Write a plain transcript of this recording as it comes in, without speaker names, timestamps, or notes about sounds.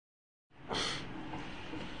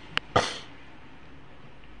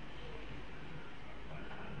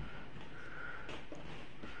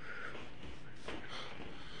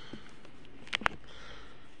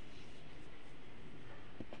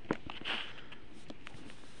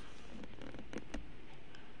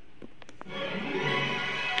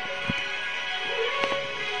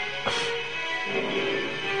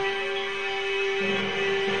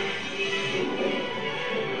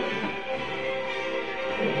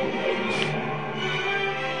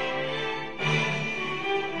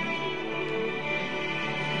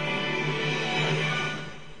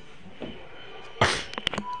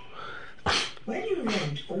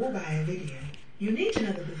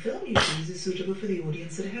is suitable for the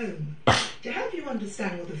audience at home. To help you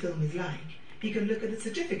understand what the film is like, you can look at the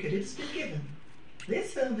certificate it has been given.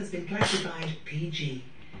 This film has been classified PG.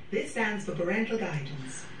 This stands for parental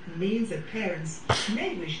guidance and means that parents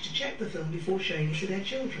may wish to check the film before showing it to their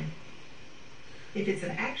children. If it's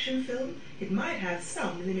an action film, it might have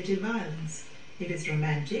some limited violence. If it's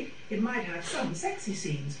romantic, it might have some sexy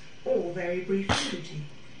scenes or very brief nudity.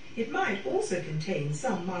 It might also contain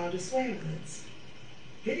some milder swear words.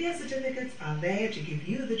 Video certificates are there to give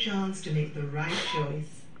you the chance to make the right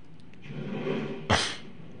choice.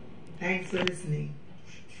 Thanks for listening.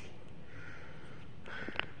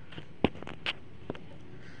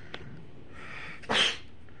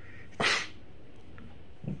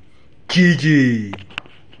 Gigi.